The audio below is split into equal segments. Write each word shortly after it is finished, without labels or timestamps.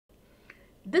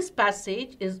This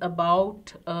passage is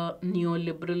about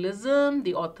neoliberalism,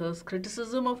 the author's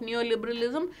criticism of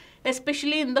neoliberalism,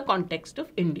 especially in the context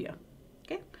of India.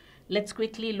 Okay, let's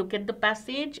quickly look at the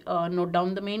passage, note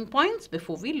down the main points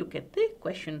before we look at the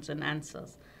questions and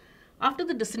answers. After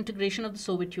the disintegration of the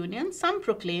Soviet Union, some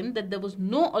proclaimed that there was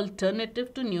no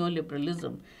alternative to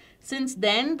neoliberalism. Since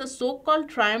then, the so-called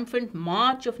triumphant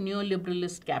march of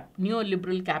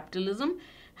neoliberal capitalism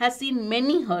has seen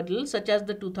many hurdles, such as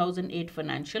the 2008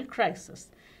 financial crisis.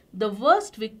 The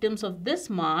worst victims of this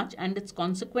march and its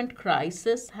consequent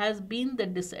crisis has been the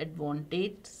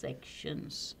disadvantaged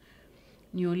sections.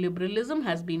 Neoliberalism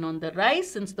has been on the rise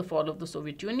since the fall of the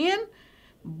Soviet Union,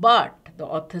 but the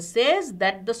author says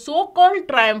that the so-called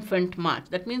triumphant march,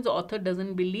 that means the author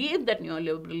doesn't believe that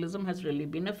neoliberalism has really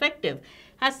been effective,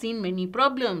 has seen many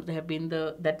problems. There's been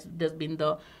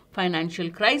the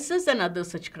financial crisis and other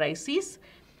such crises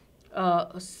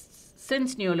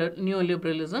since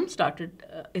neoliberalism started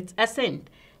its ascent.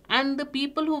 And the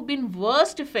people who've been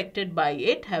worst affected by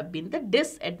it have been the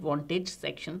disadvantaged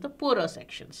sections, the poorer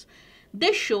sections.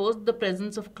 This shows the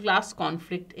presence of class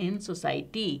conflict in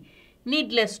society.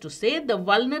 Needless to say, the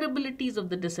vulnerabilities of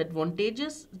the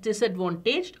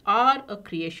disadvantaged are a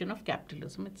creation of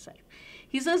capitalism itself.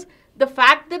 He says the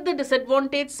fact that the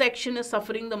disadvantaged section is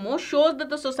suffering the most shows that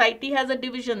the society has a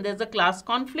division. There's a class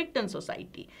conflict in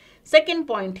society. Second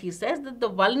point, he says that the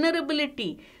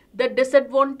vulnerability, the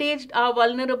disadvantaged are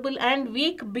vulnerable and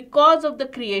weak because of the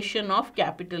creation of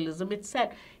capitalism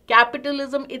itself.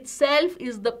 Capitalism itself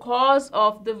is the cause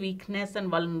of the weakness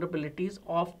and vulnerabilities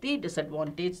of the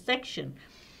disadvantaged section.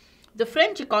 The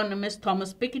French economist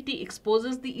Thomas Piketty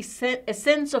exposes the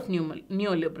essence of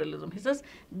neoliberalism. He says,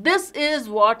 this is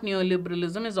what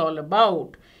neoliberalism is all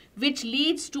about, which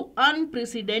leads to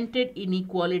unprecedented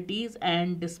inequalities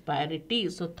and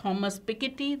disparities. So Thomas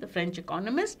Piketty, the French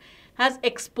economist, has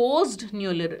exposed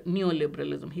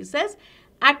neoliberalism. He says,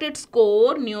 at its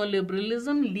core,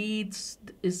 neoliberalism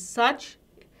is such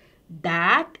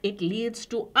that it leads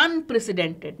to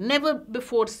unprecedented, never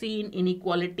before seen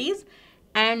inequalities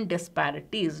and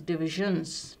disparities,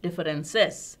 divisions,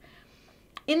 differences.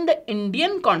 In the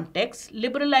Indian context,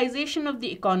 liberalization of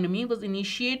the economy was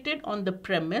initiated on the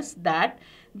premise that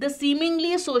the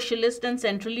seemingly socialist and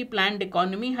centrally planned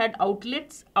economy had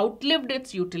outlived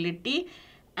its utility,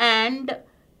 and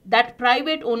that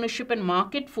private ownership and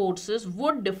market forces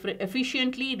would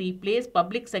efficiently replace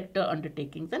public sector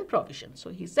undertakings and provisions.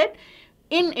 So he said,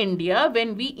 in India,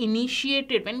 when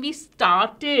we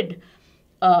started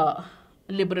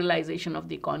liberalization of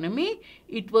the economy,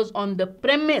 it was on the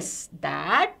premise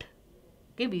that,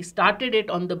 we started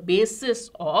it on the basis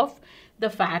of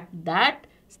the fact that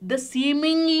the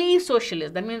seemingly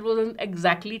socialist, that means it wasn't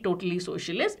exactly totally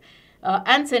socialist,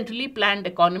 and centrally planned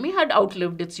economy had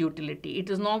outlived its utility. It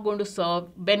is not going to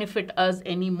benefit us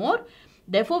anymore.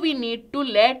 Therefore, we need to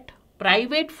let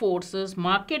private forces,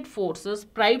 market forces,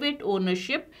 private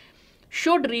ownership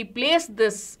should replace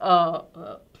this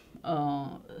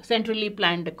centrally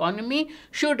planned economy,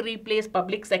 should replace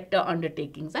public sector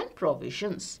undertakings and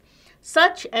provisions.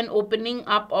 Such an opening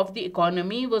up of the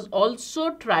economy was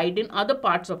also tried in other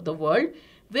parts of the world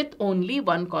with only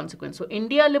one consequence. So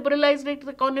India liberalized its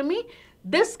economy.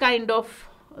 This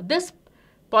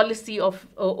policy of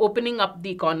opening up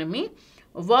the economy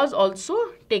was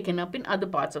also taken up in other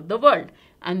parts of the world.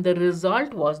 And the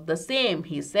result was the same.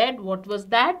 He said, what was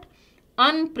that?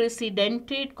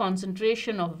 Unprecedented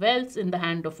concentration of wealth in the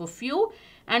hand of a few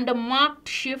and a marked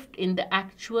shift in the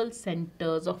actual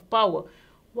centers of power.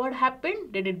 What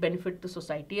happened? Did it benefit the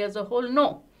society as a whole?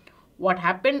 No. What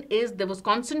happened is there was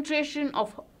concentration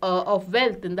of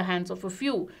wealth in the hands of a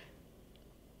few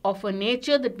of a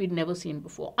nature that we'd never seen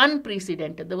before.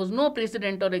 Unprecedented. There was no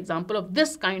precedent or example of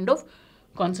this kind of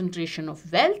concentration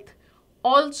of wealth.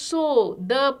 Also,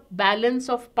 the balance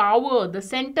of power, the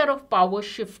center of power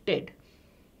shifted.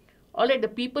 All right, the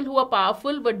people who are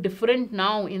powerful were different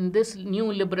now in this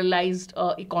new liberalized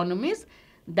economies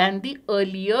than the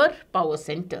earlier power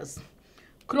centers.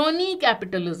 Crony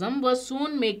capitalism was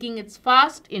soon making its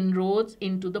fast inroads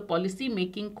into the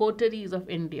policy-making coteries of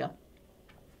India.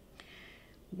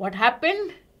 What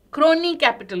happened? Crony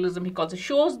capitalism, he calls it,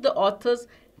 shows the author's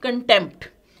contempt,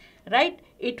 right?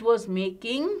 It was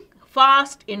making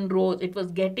fast inroads. It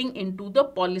was getting into the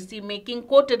policy-making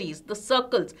coteries, the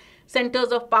circles. Centers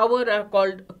of power are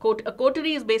called, a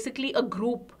coterie is basically a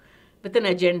group with an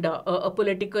agenda, a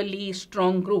politically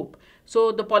strong group.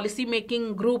 So the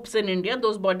policy-making groups in India,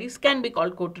 those bodies can be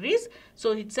called coteries.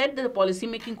 So it said that the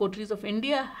policy-making coteries of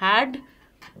India had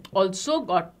also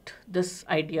got this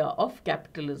idea of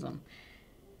capitalism.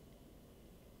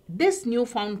 This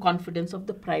newfound confidence of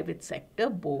the private sector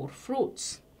bore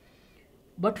fruits.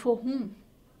 But for whom?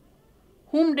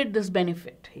 Whom did this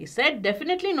benefit? He said,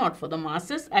 definitely not for the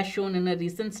masses, as shown in a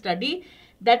recent study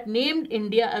that named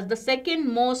India as the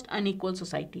second most unequal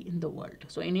society in the world.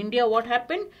 So in India, what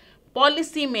happened?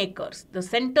 Policy makers, the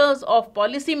centers of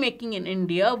policy making in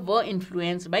India were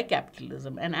influenced by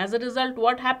capitalism. And as a result,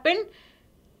 what happened?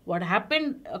 What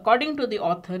happened, according to the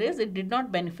author, is it did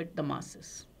not benefit the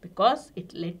masses because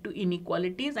it led to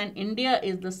inequalities, and India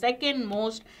is the second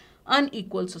most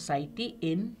unequal society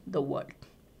in the world.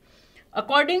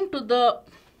 According to the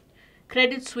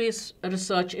Credit Suisse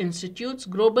Research Institute's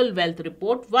Global Wealth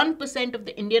Report, 1% of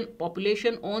the Indian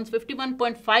population owns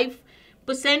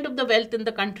 51.5% of the wealth in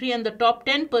the country, and the top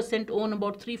 10% own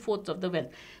about 3/4 of the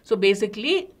wealth. So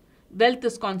basically, wealth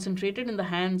is concentrated in the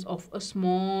hands of a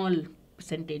small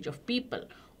percentage of people.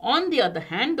 On the other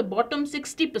hand, the bottom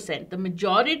 60%, the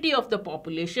majority of the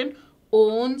population,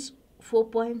 owns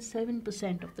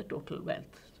 4.7% of the total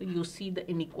wealth. So you see the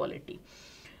inequality.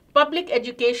 Public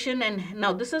education, and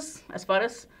now this is as far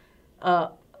as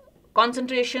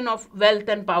concentration of wealth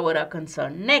and power are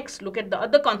concerned. Next, look at the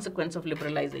other consequence of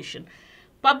liberalization.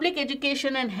 Public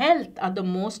education and health are the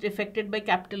most affected by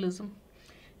capitalism.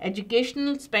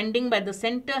 Educational spending by the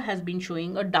center has been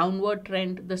showing a downward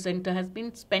trend. The center has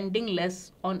been spending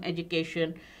less on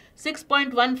education.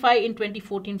 6.15 in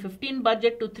 2014-15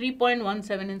 budget to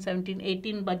 3.17 in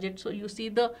 17-18 budget. So you see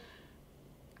the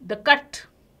cut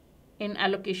in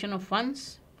allocation of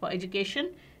funds for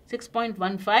education,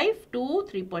 6.15 to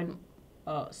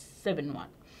 3.71.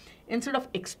 Instead of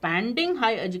expanding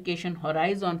higher education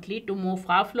horizontally to more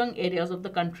far-flung areas of the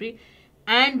country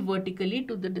and vertically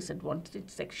to the disadvantaged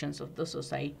sections of the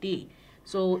society.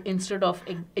 So instead of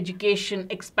education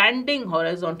expanding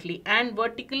horizontally and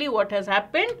vertically, what has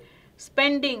happened?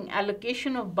 Spending,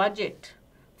 allocation of budget,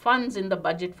 funds in the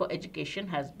budget for education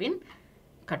has been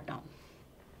cut down.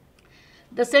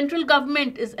 The central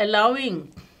government is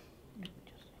allowing,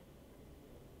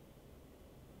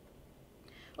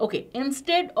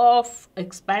 instead of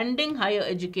expanding higher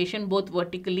education both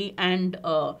vertically and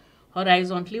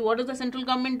horizontally, what is the central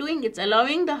government doing? It's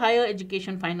allowing the higher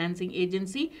education financing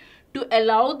agency to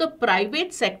allow the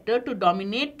private sector to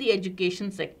dominate the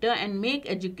education sector and make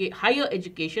higher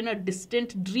education a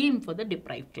distant dream for the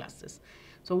deprived classes.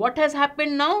 So what has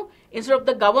happened now? Instead of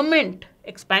the government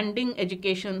expanding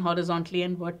education horizontally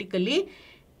and vertically,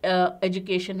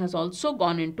 education has also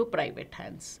gone into private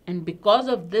hands. And because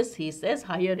of this, he says,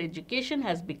 higher education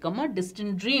has become a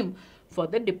distant dream for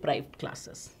the deprived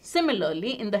classes.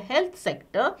 Similarly, in the health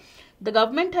sector, the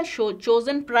government has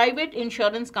chosen private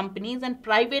insurance companies and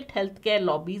private healthcare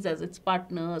lobbies as its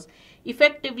partners,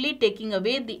 effectively taking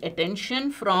away the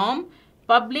attention from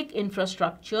public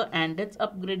infrastructure and its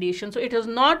upgradation. So it has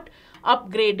not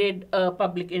upgraded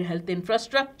public health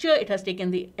infrastructure. It has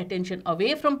taken the attention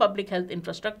away from public health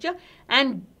infrastructure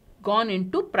and gone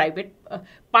into private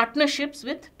partnerships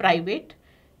with private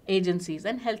agencies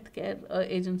and healthcare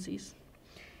agencies.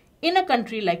 In a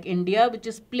country like India, which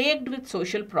is plagued with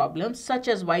social problems such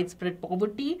as widespread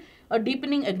poverty, a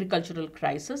deepening agricultural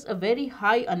crisis, a very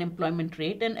high unemployment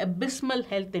rate, and abysmal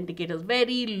health indicators,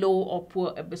 very low or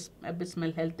poor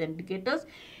abysmal health indicators,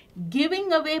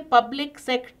 giving away public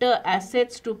sector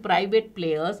assets to private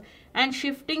players and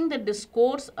shifting the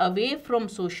discourse away from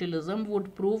socialism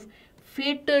would prove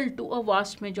fatal to a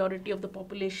vast majority of the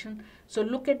population. So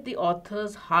look at the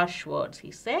author's harsh words.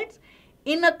 He says,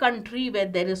 in a country where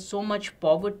there is so much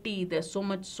poverty, there's so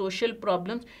much social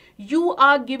problems, you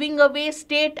are giving away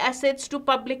state assets to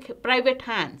private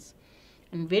hands.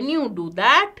 And when you do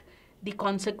that, the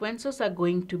consequences are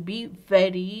going to be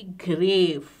very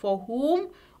grave. For whom?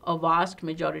 A vast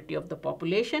majority of the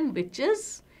population, which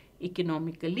is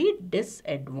economically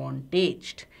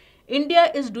disadvantaged.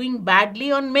 India is doing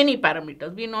badly on many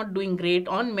parameters. We are not doing great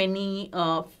on many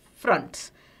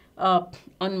fronts, on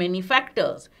many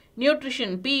factors.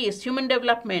 Nutrition, peace, human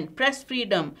development, press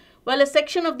freedom. While a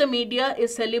section of the media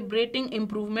is celebrating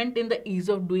improvement in the ease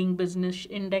of doing business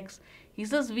index. He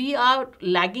says we are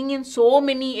lagging in so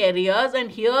many areas,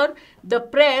 and here the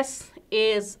press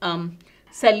is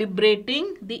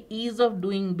celebrating the ease of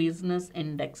doing business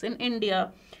index in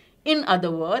India. In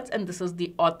other words, and this is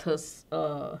the author's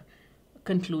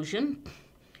conclusion,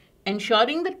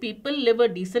 ensuring that people live a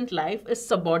decent life is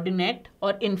subordinate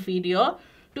or inferior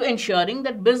to ensuring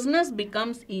that business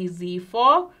becomes easy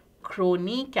for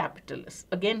crony capitalists.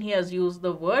 Again, he has used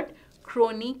the word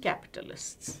crony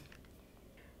capitalists.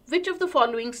 Which of the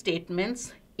following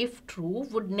statements, if true,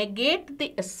 would negate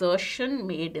the assertion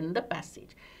made in the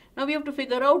passage? Now we have to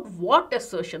figure out what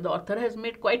assertion. The author has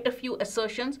made quite a few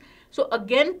assertions. So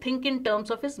again, think in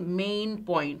terms of his main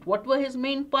point. What were his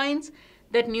main points?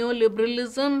 That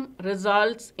neoliberalism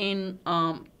results in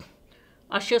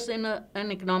ushers in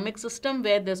an economic system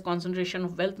where there's concentration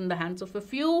of wealth in the hands of a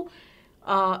few,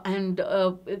 and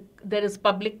there is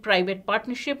public-private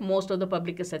partnership. Most of the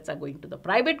public assets are going to the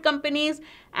private companies,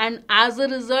 and as a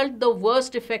result, the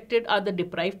worst affected are the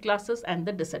deprived classes and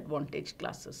the disadvantaged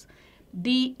classes.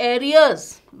 The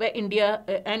areas where India,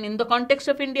 and in the context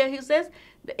of India, he says,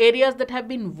 the areas that have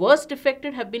been worst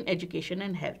affected have been education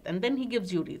and health. And then he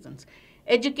gives you reasons.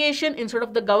 Education, instead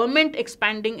of the government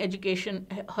expanding education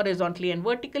horizontally and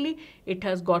vertically, it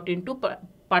has got into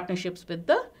partnerships with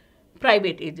the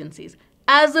private agencies.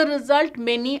 As a result,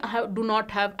 many do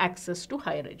not have access to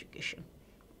higher education.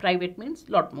 Private means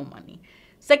a lot more money.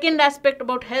 Second aspect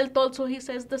about health also, he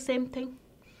says the same thing.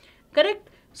 Correct?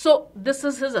 So this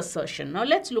is his assertion. Now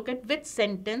let's look at which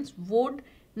sentence would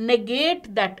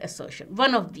negate that assertion.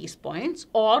 One of these points,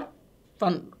 or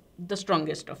the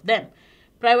strongest of them.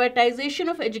 Privatization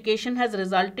of education has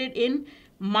resulted in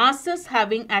masses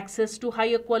having access to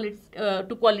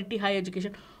quality higher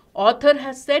education. Author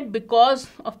has said because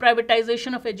of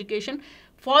privatization of education,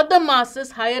 for the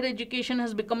masses, higher education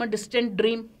has become a distant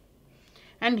dream.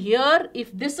 And here,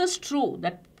 if this is true,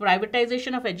 that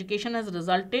privatization of education has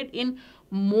resulted in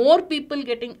more people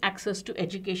getting access to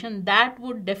education, that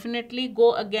would definitely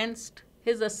go against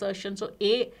his assertion. So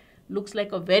A looks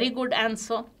like a very good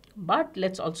answer, but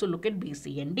let's also look at B,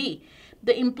 C, and D.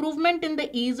 The improvement in the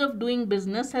ease of doing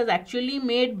business has actually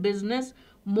made business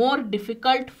more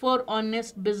difficult for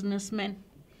honest businessmen.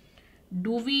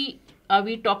 Are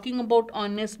we talking about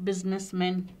honest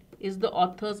businessmen? Is the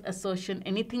author's assertion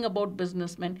anything about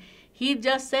businessmen? He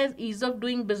just says ease of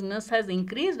doing business has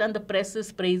increased and the press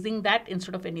is praising that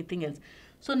instead of anything else.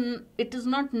 So it is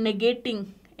not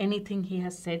negating anything he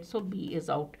has said. So B is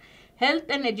out. Health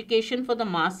and education for the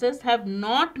masses have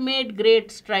not made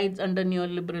great strides under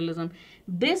neoliberalism.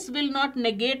 This will not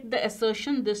negate the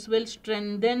assertion. This will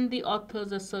strengthen the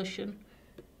author's assertion.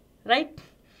 Right?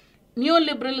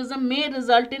 Neoliberalism may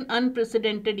result in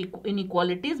unprecedented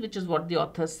inequalities, which is what the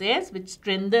author says, which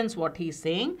strengthens what he is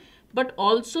saying, but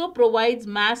also provides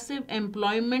massive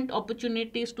employment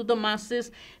opportunities to the masses.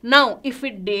 Now, if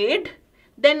it did,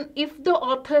 then if the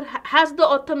author, has the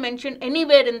author mentioned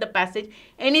anywhere in the passage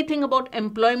anything about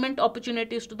employment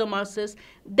opportunities to the masses,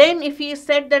 then if he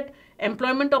said that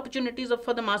employment opportunities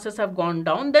for the masses have gone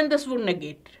down, then this would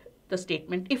negate the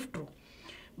statement if true.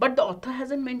 But the author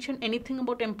hasn't mentioned anything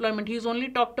about employment. He's only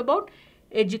talked about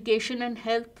education and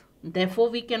health. Therefore,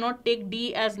 we cannot take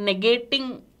D as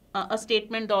negating a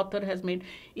statement the author has made.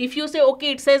 If you say,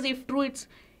 okay, it says if true,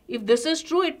 if this is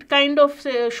true, it kind of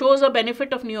shows a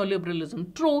benefit of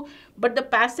neoliberalism. True, but the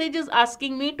passage is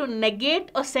asking me to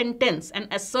negate a sentence, an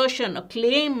assertion, a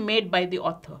claim made by the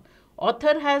author.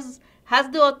 Has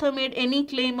the author made any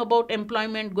claim about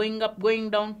employment going up,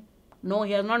 going down? No,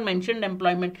 he has not mentioned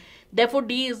employment. Therefore,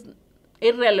 D is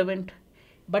irrelevant.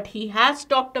 But he has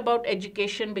talked about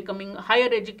education higher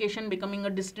education becoming a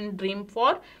distant dream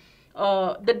for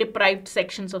the deprived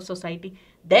sections of society.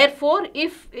 Therefore,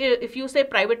 if you say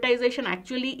privatization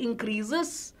actually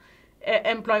increases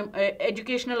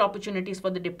educational opportunities for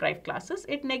the deprived classes,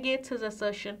 it negates his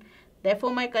assertion.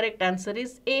 Therefore, my correct answer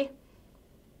is A.